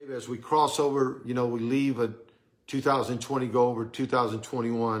As we cross over, we leave a 2020, go over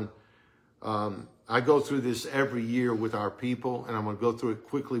 2021. I go through this every year with our people, and I'm going to go through it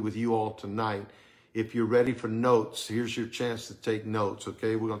quickly with you all tonight. If you're ready for notes, here's your chance to take notes,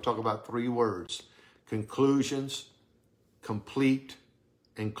 okay? We're going to talk about 3 words: conclusions, complete,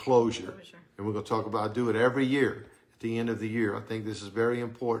 and closure. And we're going to talk about, I do it every year at the end of the year. I think this is very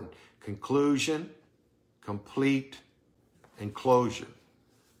important. Conclusion, complete, and closure.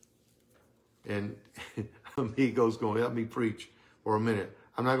 And Amigo's going to help me preach for a minute.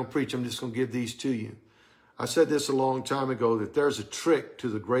 I'm not going to preach. I'm just going to give these to you. I said this a long time ago, that there's a trick to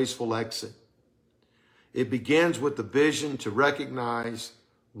the graceful exit. It begins with the vision to recognize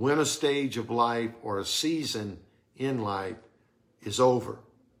when a stage of life or a season in life is over.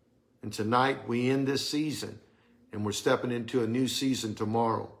 And tonight we end this season, and we're stepping into a new season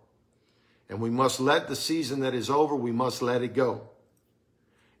tomorrow. And we must let the season that is over, we must let it go.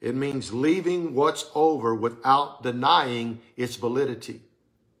 It means leaving what's over without denying its validity.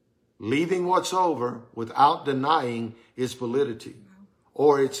 Leaving what's over without denying its validity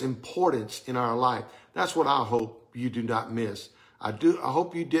or its importance in our life. That's what I hope you do not miss. I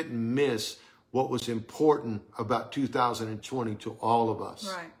hope you didn't miss what was important about 2020 to all of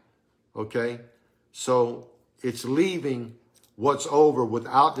us. Right. Okay? So it's leaving what's over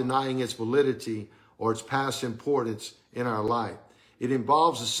without denying its validity or its past importance in our life. It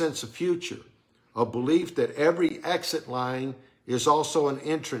involves a sense of future, a belief that every exit line is also an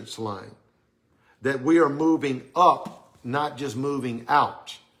entrance line, that we are moving up, not just moving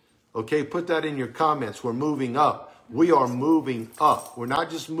out. Okay, put that in your comments. We're moving up. We are moving up. We're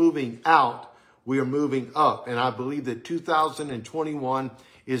not just moving out, we are moving up. And I believe that 2021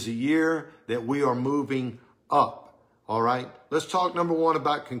 is a year that we are moving up. All right, let's talk number 1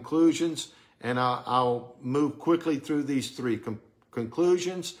 about conclusions, and I'll move quickly through these 3.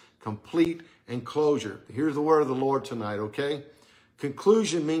 Conclusions, complete, and closure. Here's the word of the Lord tonight, okay?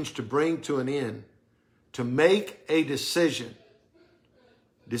 Conclusion means to bring to an end, to make a decision.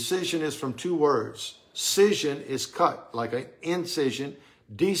 Decision is from 2 words. Scission is cut, like an incision.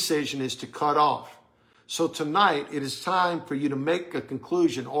 Decision is to cut off. So tonight, it is time for you to make a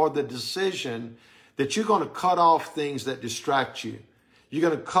conclusion or the decision that you're going to cut off things that distract you. You're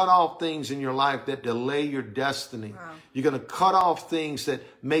going to cut off things in your life that delay your destiny. Wow. You're going to cut off things that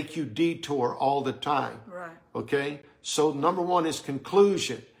make you detour all the time. Right. Okay? So number 1 is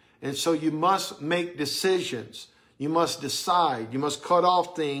conclusion. And so you must make decisions. You must decide. You must cut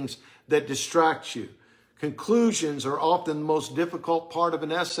off things that distract you. Conclusions are often the most difficult part of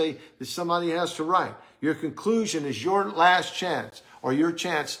an essay that somebody has to write. Your conclusion is your last chance, or your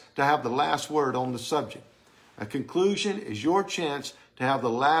chance to have the last word on the subject. A conclusion is your chance to have the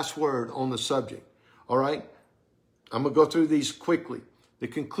last word on the subject. All right? I'm going to go through these quickly. The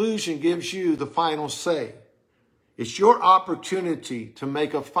conclusion gives you the final say. It's your opportunity to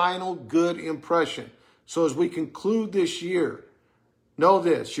make a final good impression. So as we conclude this year, know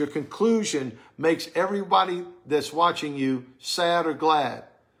this: your conclusion makes everybody that's watching you sad or glad.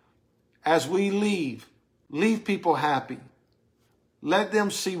 As we leave people happy. Let them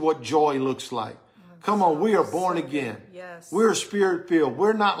see what joy looks like. Come on, we are born again. Yes. We're spirit-filled.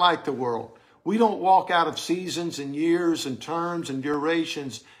 We're not like the world. We don't walk out of seasons and years and terms and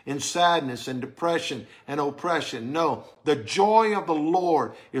durations in sadness and depression and oppression. No, the joy of the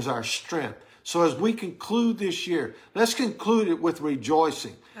Lord is our strength. So as we conclude this year, let's conclude it with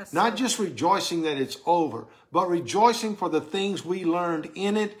rejoicing. Not just rejoicing that it's over, but rejoicing for the things we learned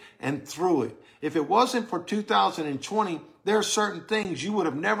in it and through it. If it wasn't for 2020, there are certain things you would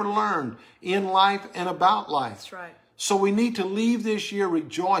have never learned in life and about life. That's right. So we need to leave this year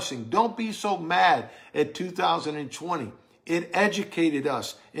rejoicing. Don't be so mad at 2020. It educated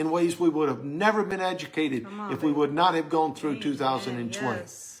us in ways we would have never been educated if we would not have gone through 2020.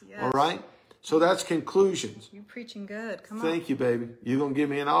 Yes. All right? So that's conclusions. You're preaching good. Come on. Thank you, baby. You going to give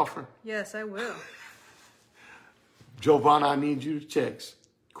me an offering? Yes, I will. Giovanna, I need you to text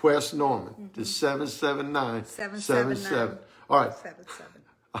Quest Norman to 779-777. All right. 77.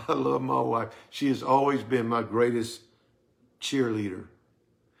 I love my wife. She has always been my greatest cheerleader.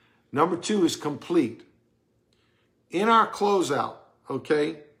 Number 2 is complete. In our closeout,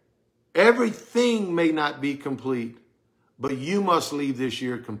 okay, everything may not be complete, but you must leave this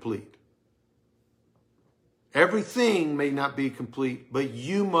year complete. Everything may not be complete, but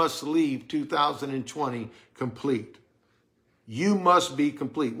you must leave 2020 complete. You must be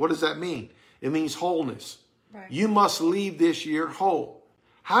complete. What does that mean? It means wholeness. Right. You must leave this year whole.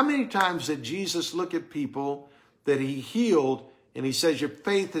 How many times did Jesus look at people that he healed and he says, your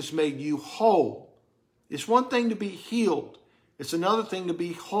faith has made you whole? It's one thing to be healed. It's another thing to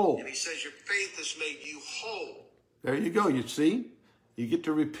be whole. And he says your faith has made you whole. There you go. You see, you get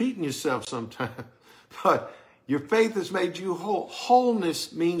to repeating yourself sometimes, but your faith has made you whole.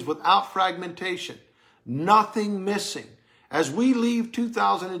 Wholeness means without fragmentation, nothing missing. As we leave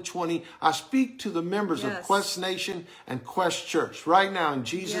 2020, I speak to the members of Quest Nation and Quest Church right now in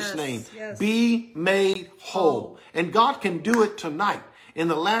Jesus' name. Be made whole. And God can do it tonight. In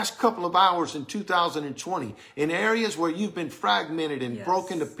the last couple of hours in 2020, in areas where you've been fragmented and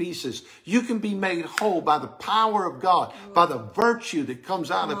broken to pieces, you can be made whole by the power of God, by the virtue that comes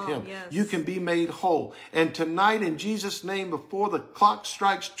out of Him. You can be made whole. And tonight, in Jesus' name, before the clock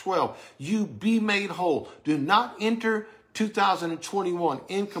strikes 12, you be made whole. Do not enter 2021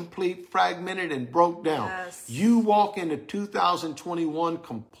 incomplete, fragmented, and broke down. You walk into 2021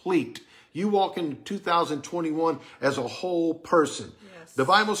 complete. You walk into 2021 as a whole person. The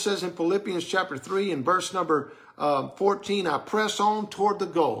Bible says in Philippians chapter 3 and verse number 14, I press on toward the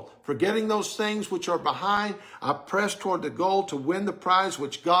goal. Forgetting those things which are behind, I press toward the goal to win the prize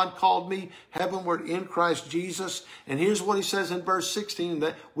which God called me heavenward in Christ Jesus. And here's what he says in verse 16,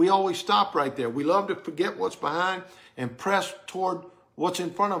 that we always stop right there. We love to forget what's behind and press toward what's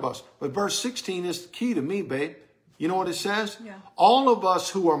in front of us. But verse 16 is the key to me, babe. You know what it says? All of us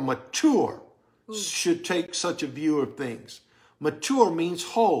who are mature should take such a view of things. Mature means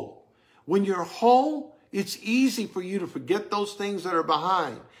whole. When you're whole, it's easy for you to forget those things that are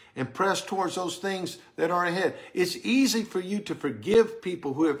behind and press towards those things that are ahead. It's easy for you to forgive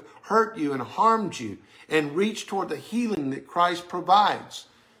people who have hurt you and harmed you and reach toward the healing that Christ provides.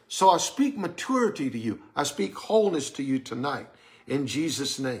 So I speak maturity to you. I speak wholeness to you tonight in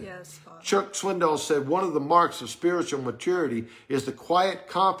Jesus' name. Chuck Swindoll said one of the marks of spiritual maturity is the quiet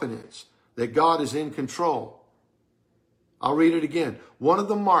confidence that God is in control. I'll read it again. One of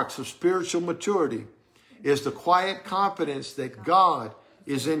the marks of spiritual maturity is the quiet confidence that God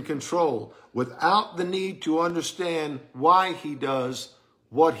is in control without the need to understand why He does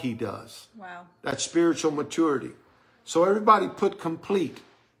what He does. Wow. That's spiritual maturity. So everybody put complete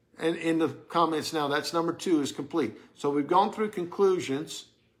and in the comments now. That's number 2 is complete. So we've gone through conclusions.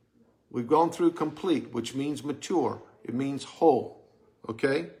 We've gone through complete, which means mature. It means whole.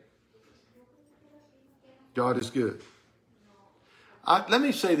 Okay? God is good. Let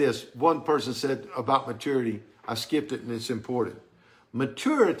me say this. One person said about maturity. I skipped it and it's important.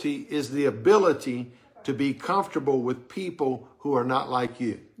 Maturity is the ability to be comfortable with people who are not like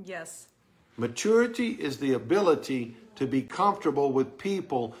you. Yes. Maturity is the ability to be comfortable with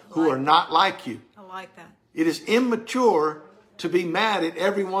people who are not like you. I like that. It is immature to be mad at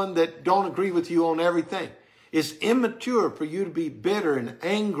everyone that don't agree with you on everything. It's immature for you to be bitter and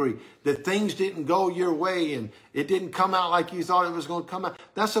angry that things didn't go your way and it didn't come out like you thought it was going to come out.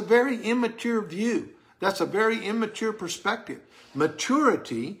 That's a very immature view. That's a very immature perspective.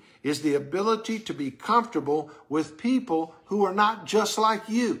 Maturity is the ability to be comfortable with people who are not just like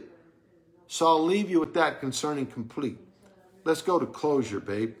you. So I'll leave you with that concerning complete. Let's go to closure,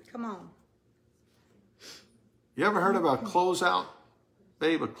 babe. Come on. You ever heard about closeout,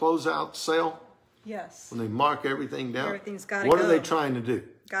 babe, a closeout sale? Yes. When they mark everything down. Everything's got to go. What are they trying to do?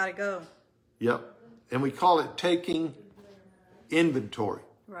 Got to go. Yep. And we call it taking inventory.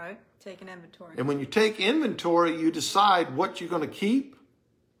 Right. Taking inventory. And when you take inventory, you decide what you're going to keep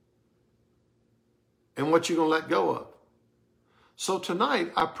and what you're going to let go of. So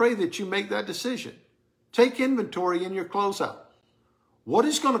tonight, I pray that you make that decision. Take inventory in your closeout. What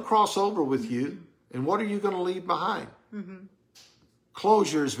is going to cross over with you and what are you going to leave behind? Mm-hmm.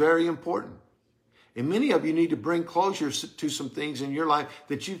 Closure is very important. And many of you need to bring closure to some things in your life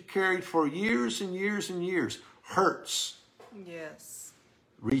that you've carried for years and years and years. Hurts. Yes.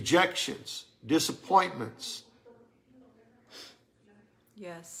 Rejections. Disappointments.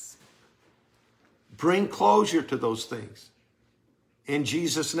 Yes. Bring closure to those things. In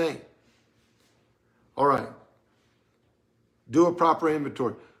Jesus' name. All right. Do a proper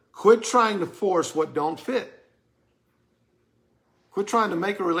inventory. Quit trying to force what don't fit. Quit trying to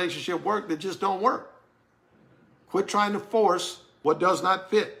make a relationship work that just don't work. Quit trying to force what does not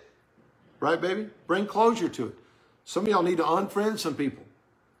fit. Right, baby? Bring closure to it. Some of y'all need to unfriend some people.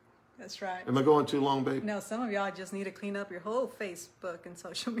 That's right. Am I going too long, baby? No, some of y'all just need to clean up your whole Facebook and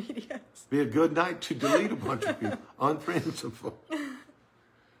social media. Be a good night to delete a bunch of people. Unfriend some folks.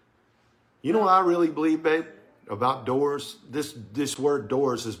 You know what I really believe, babe, about doors? This word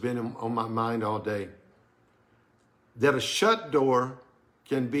doors has been on my mind all day. That a shut door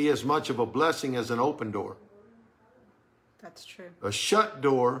can be as much of a blessing as an open door. That's true. A shut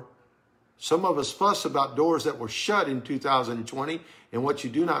door, some of us fuss about doors that were shut in 2020, and what you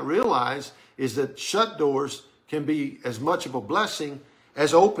do not realize is that shut doors can be as much of a blessing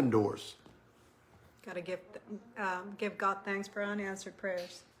as open doors. Got to give God thanks for unanswered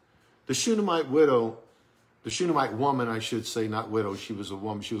prayers. The Shunammite widow, the Shunammite woman, I should say, not widow. She was a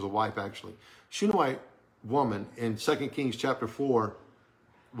woman. She was a wife, actually. Shunammite woman in 2 Kings chapter 4,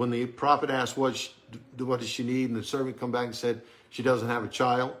 when the prophet asked what does she need, and the servant come back and said she doesn't have a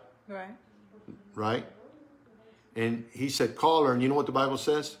child. Right? And he said, call her. And you know what the Bible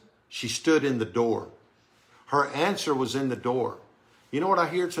says? She stood in the door. Her answer was in the door. You know what I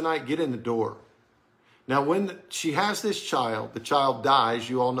hear tonight? Get in the door. Now, when she has this child, the child dies.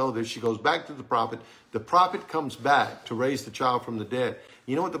 You all know this. She goes back to the prophet. The prophet comes back to raise the child from the dead.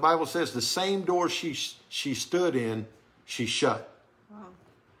 You know what the Bible says? The same door she stood in, she shut. Wow.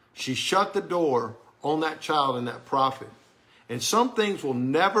 She shut the door on that child and that prophet. And some things will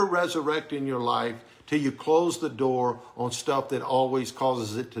never resurrect in your life till you close the door on stuff that always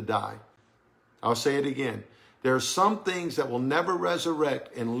causes it to die. I'll say it again. There are some things that will never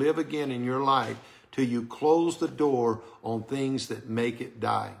resurrect and live again in your life till you close the door on things that make it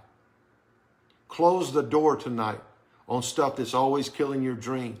die. Close the door tonight on stuff that's always killing your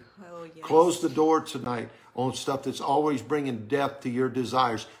dream. Oh, yes. Close the door tonight on stuff that's always bringing death to your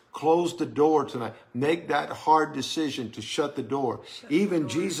desires. Close the door tonight. Make that hard decision to shut the door. Even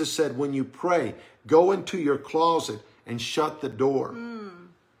Jesus said, when you pray, go into your closet and shut the door.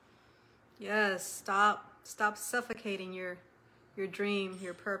 Yes, stop suffocating your dream,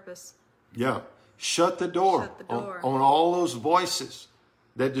 your purpose. Yeah. Shut the door, Shut the door. On all those voices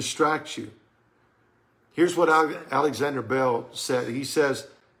that distract you. Here's what Alexander Bell said. He says,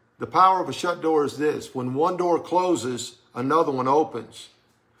 the power of a shut door is this. When one door closes, another one opens.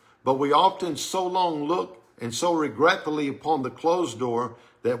 But we often so long look and so regretfully upon the closed door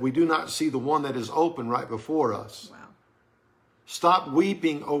that we do not see the one that is open right before us. Wow. Stop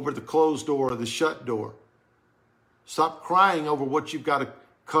weeping over the closed door or the shut door. Stop crying over what you've got to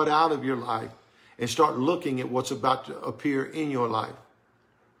cut out of your life and start looking at what's about to appear in your life.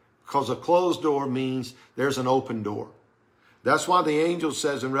 Because a closed door means there's an open door. That's why the angel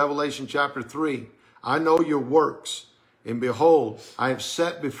says in Revelation chapter 3, I know your works. And behold, I have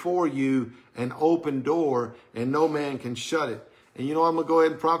set before you an open door, and no man can shut it. And you know, I'm going to go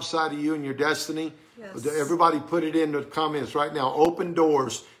ahead and prophesy to you and your destiny. Yes. Everybody put it in the comments right now. Open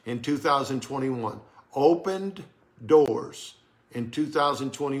doors in 2021. Opened doors in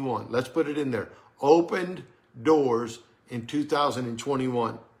 2021. Let's put it in there. Opened doors in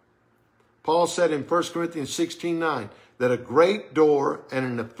 2021. Paul said in 1 Corinthians 16:9 that a great door and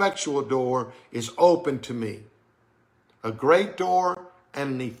an effectual door is open to me. A great door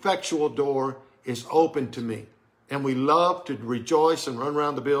and an effectual door is open to me. And we love to rejoice and run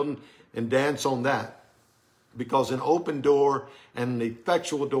around the building and dance on that. Because an open door and an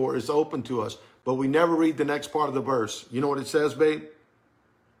effectual door is open to us. But we never read the next part of the verse. You know what it says, babe?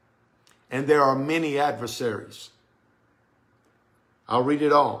 And there are many adversaries. I'll read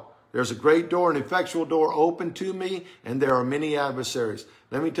it all. There's a great door, an effectual door open to me, and there are many adversaries.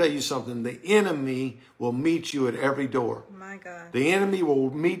 Let me tell you something. The enemy will meet you at every door. My God. The enemy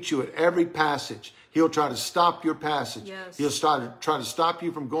will meet you at every passage. He'll try to stop your passage. Yes. He'll try to stop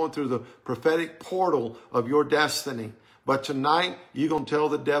you from going through the prophetic portal of your destiny. But tonight, you're going to tell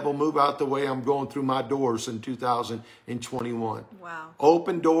the devil, move out the way. I'm going through my doors in 2021. Wow.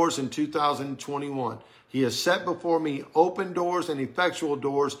 Open doors in 2021. He has set before me open doors and effectual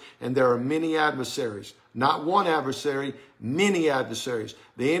doors, and there are many adversaries. Not one adversary, many adversaries.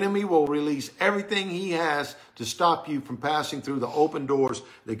 The enemy will release everything he has to stop you from passing through the open doors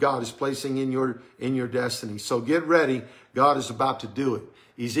that God is placing in your destiny. So get ready. God is about to do it.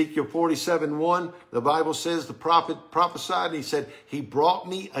 Ezekiel 47:1, the Bible says the prophet prophesied and he said, he brought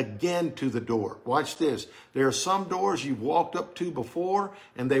me again to the door. Watch this. There are some doors you've walked up to before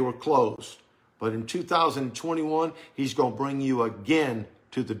and they were closed. But in 2021, he's going to bring you again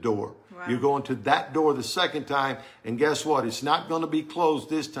to the door. Wow. You're going to that door the second time. And guess what? It's not going to be closed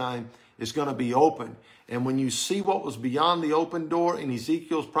this time. It's going to be open. And when you see what was beyond the open door in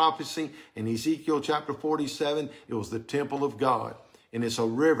Ezekiel's prophecy, in Ezekiel chapter 47, it was the temple of God. And it's a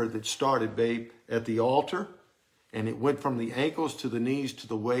river that started, babe, at the altar. And it went from the ankles to the knees to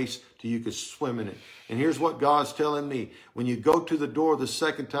the waist till you could swim in it. And here's what God's telling me. When you go to the door the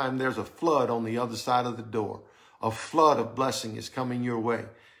second time, there's a flood on the other side of the door. A flood of blessing is coming your way.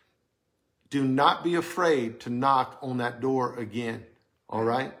 Do not be afraid to knock on that door again. All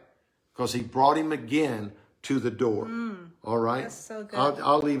right? Because he brought him again to the door. All right? That's so good.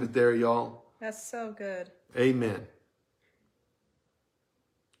 I'll leave it there, y'all. That's so good. Amen.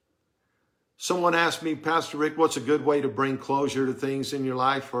 Someone asked me, Pastor Rick, what's a good way to bring closure to things in your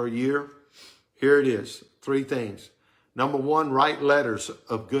life for a year? Here it is. 3 things. Number 1, write letters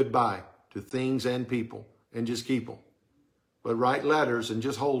of goodbye to things and people and just keep them. But write letters and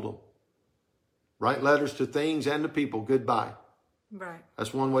just hold them. Write letters to things and to people. Goodbye. Right.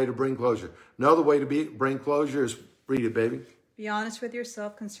 That's one way to bring closure. Another way to bring closure is, read it, baby. Be honest with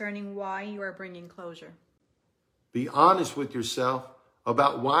yourself concerning why you are bringing closure. Be honest with yourself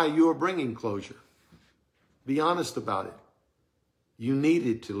about why you are bringing closure. Be honest about it. You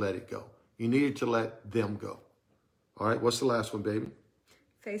needed to let it go. You needed to let them go. All right, what's the last one, baby?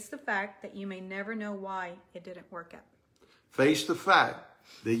 Face the fact that you may never know why it didn't work out. Face the fact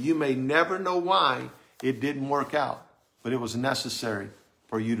that you may never know why it didn't work out, but it was necessary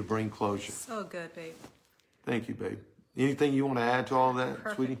for you to bring closure. So good, babe. Thank you, babe. Anything you want to add to all that,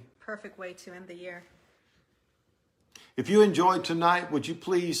 sweetie? Perfect way to end the year. If you enjoyed tonight, would you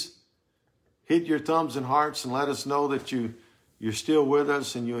please hit your thumbs and hearts and let us know that you're still with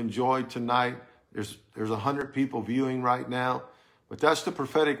us and you enjoyed tonight. There's 100 people viewing right now, but that's the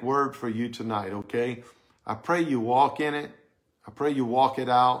prophetic word for you tonight, okay? I pray you walk in it. I pray you walk it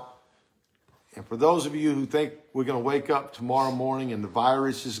out. And for those of you who think we're going to wake up tomorrow morning and the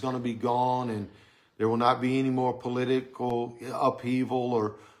virus is going to be gone and there will not be any more political upheaval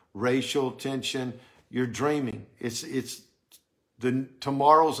or racial tension, you're dreaming.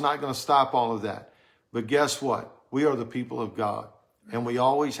 Tomorrow's not going to stop all of that. But guess what? We are the people of God, and we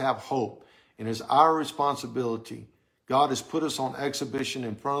always have hope. And it's our responsibility. God has put us on exhibition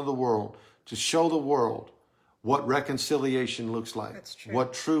in front of the world to show the world what reconciliation looks like, That's true.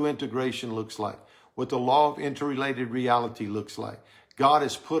 what true integration looks like, what the law of interrelated reality looks like. God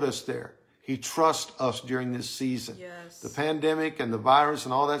has put us there. He trusts us during this season. Yes. The pandemic and the virus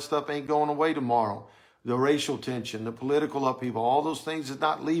and all that stuff ain't going away tomorrow. The racial tension, the political upheaval, all those things is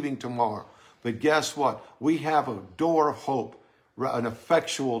not leaving tomorrow. But guess what? We have a door of hope, an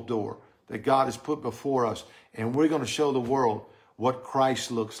effectual door that God has put before us. And we're going to show the world what Christ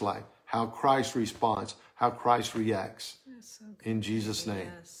looks like, how Christ responds, how Christ reacts. That's so good. In Jesus' name.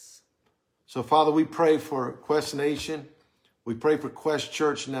 Yes. So, Father, we pray for Quest Nation. We pray for Quest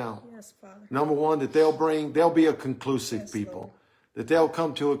Church now. Yes, Father. Number 1, that they'll be a conclusive Yes, people. Lord. That they'll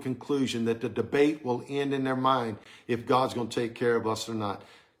come to a conclusion, that the debate will end in their mind if God's going to take care of us or not.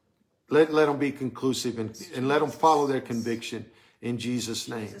 Let them be conclusive and let them follow their conviction in Jesus'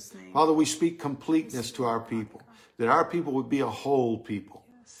 name. Father, we speak completeness to our people, that our people would be a whole people.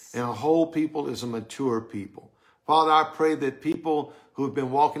 And a whole people is a mature people. Father, I pray that people who have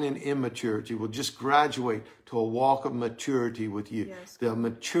been walking in immaturity will just graduate to a walk of maturity with you. Yes. The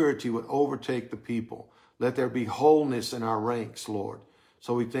maturity would overtake the people. Let there be wholeness in our ranks, Lord.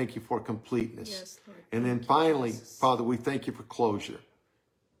 So we thank you for completeness. Yes, Lord. And then finally, Father, we thank you for closure.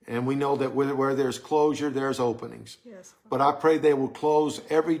 And we know that where there's closure, there's openings. Yes, Father. But I pray they will close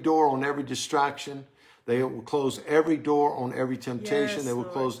every door on every distraction. They will close every door on every temptation. Yes, they will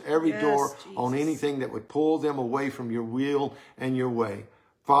Lord. close every Yes, door on Jesus. anything that would pull them away from your will and your way.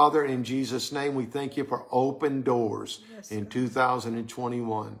 Father, in Jesus' name, we thank you for open doors Yes, in God.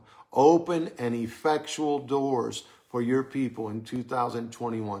 2021. Open and effectual doors for your people in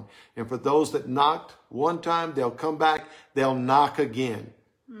 2021. And for those that knocked one time, they'll come back, they'll knock again.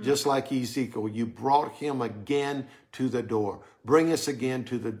 Just like Ezekiel, you brought him again to the door. Bring us again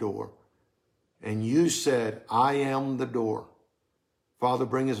to the door. And you said, I am the door. Father,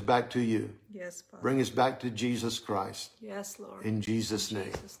 bring us back to you. Yes, Father. Bring us back to Jesus Christ. Yes, Lord. In Jesus' name.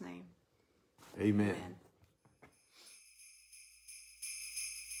 In Jesus' name. Amen. Amen.